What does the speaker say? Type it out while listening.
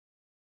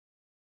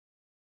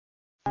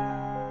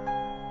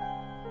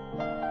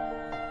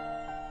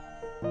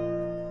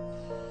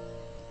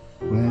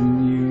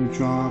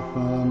drop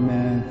a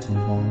metal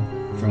ball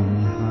from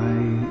a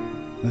height,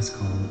 let's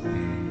call it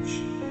h.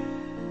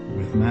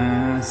 With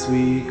mass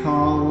we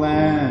call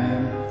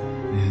m,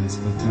 it has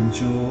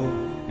potential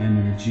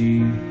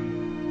energy.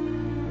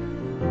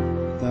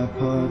 The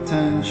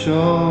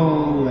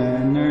potential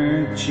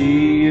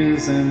energy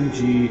is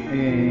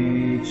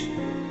mgh.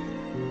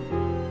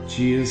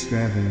 G is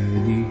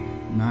gravity,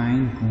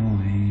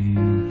 9.8.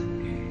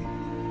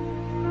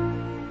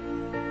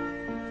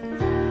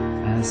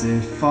 As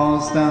it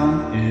falls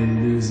down, it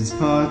loses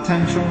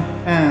potential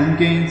and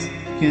gains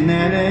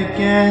kinetic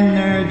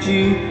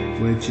energy,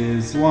 which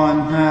is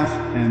 1/2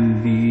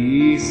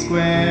 mv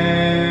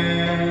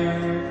squared.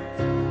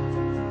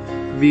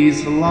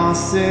 V's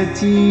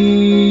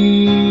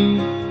velocity,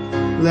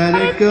 let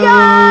it go,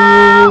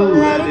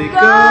 let it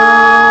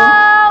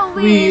go.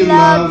 We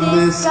love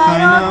this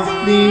kind of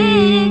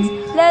thing.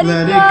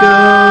 Let it go,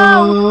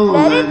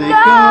 let it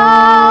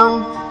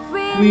go.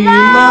 We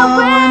love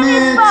when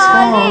it's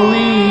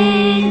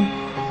falling.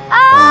 I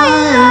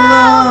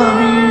love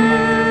you,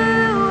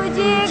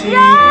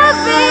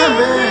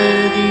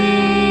 gravity,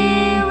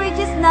 which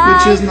is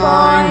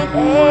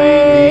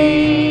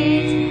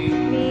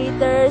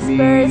 9.8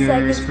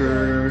 meters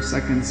per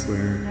second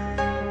squared.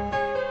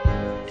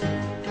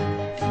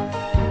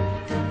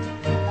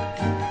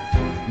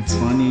 It's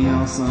funny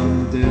how some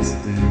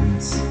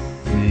distance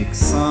makes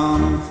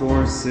some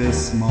forces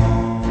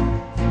small,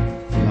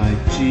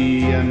 like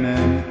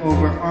gmn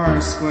over r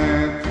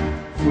squared,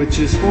 which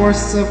is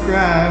force of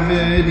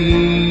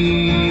gravity,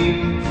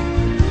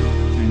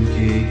 and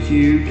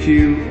kqq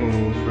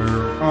over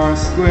r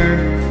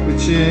squared,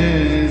 which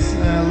is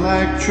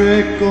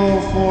electrical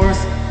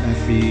force,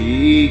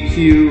 feq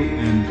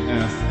and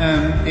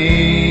fmakx.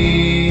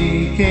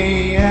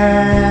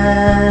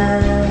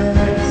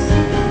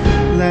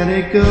 Let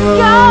it go,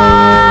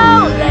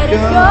 let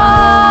it go.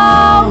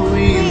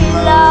 We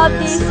love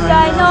this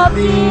kind of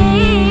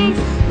thing.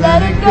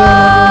 Let it go,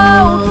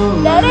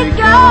 let it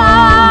go.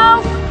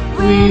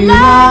 We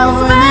love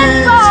when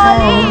it's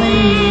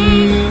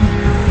falling.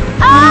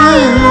 I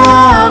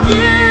love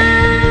you,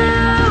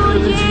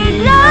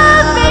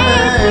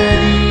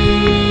 gravity,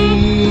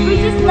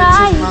 which is 9.8.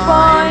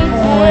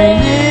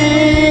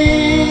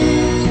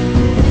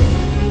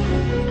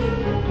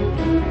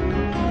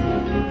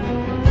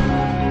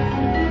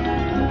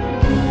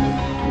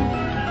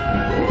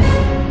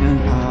 And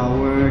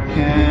power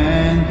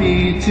can be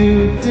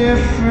two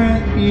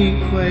different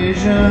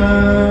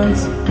equations,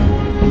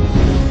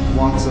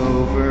 watts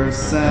over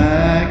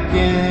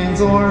seconds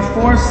or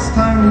force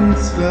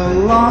times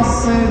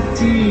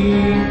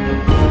velocity.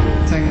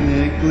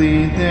 Technically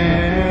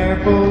they're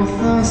both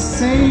the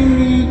same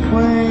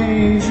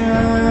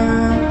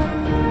equation.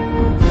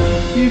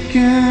 You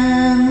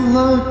can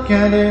look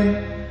at it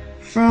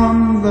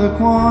from the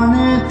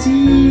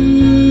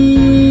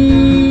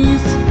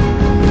quantities.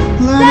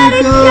 Let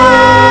it go,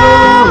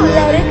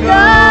 let it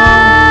go.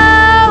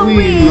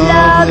 We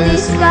love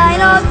this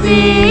kind of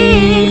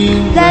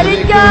thing. Let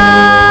it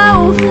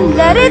go,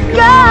 let it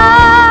go.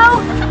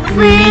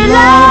 We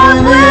love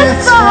with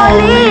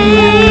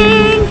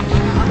falling.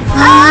 I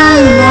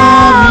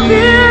love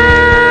you,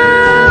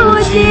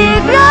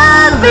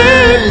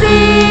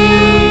 gravity,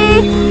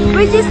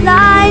 which is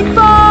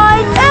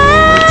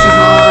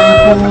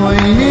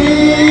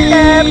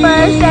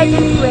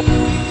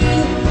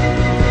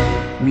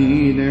 9.8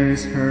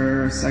 meters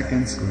per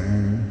second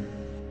squared.